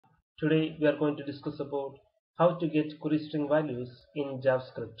Today we are going to discuss about how to get query string values in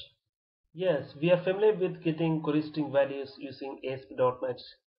JavaScript. Yes, we are familiar with getting query string values using ASP.NET,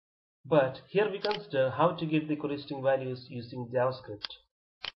 but here we consider how to get the query string values using JavaScript.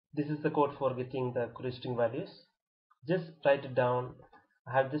 This is the code for getting the query string values. Just write it down.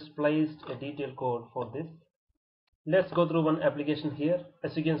 I have just placed a detailed code for this. Let's go through one application here.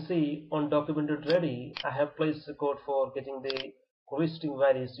 As you can see on documented.ready, I have placed the code for getting the query string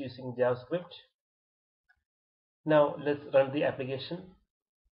values using JavaScript. Now let's run the application.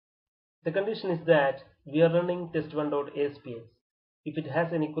 The condition is that we are running test1.asps. If it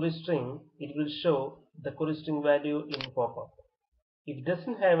has any query string, it will show the query string value in pop-up. If it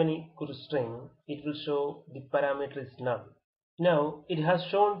doesn't have any query string, it will show the parameter is null. Now it has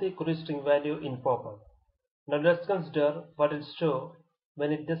shown the query string value in pop-up. Now let's consider what it shows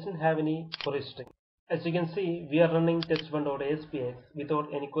when it doesn't have any query string. As you can see, we are running test1.asps without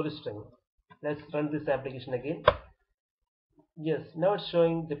any query string. Let's run this application again. Yes, now it's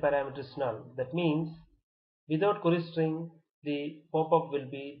showing the parameter is null. That means without query string, the pop-up will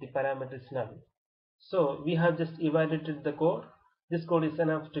be the parameter is null. So we have just evaluated the code. This code is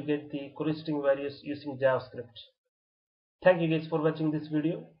enough to get the query string values using JavaScript. Thank you guys for watching this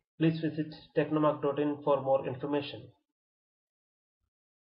video. Please visit technomark.in for more information.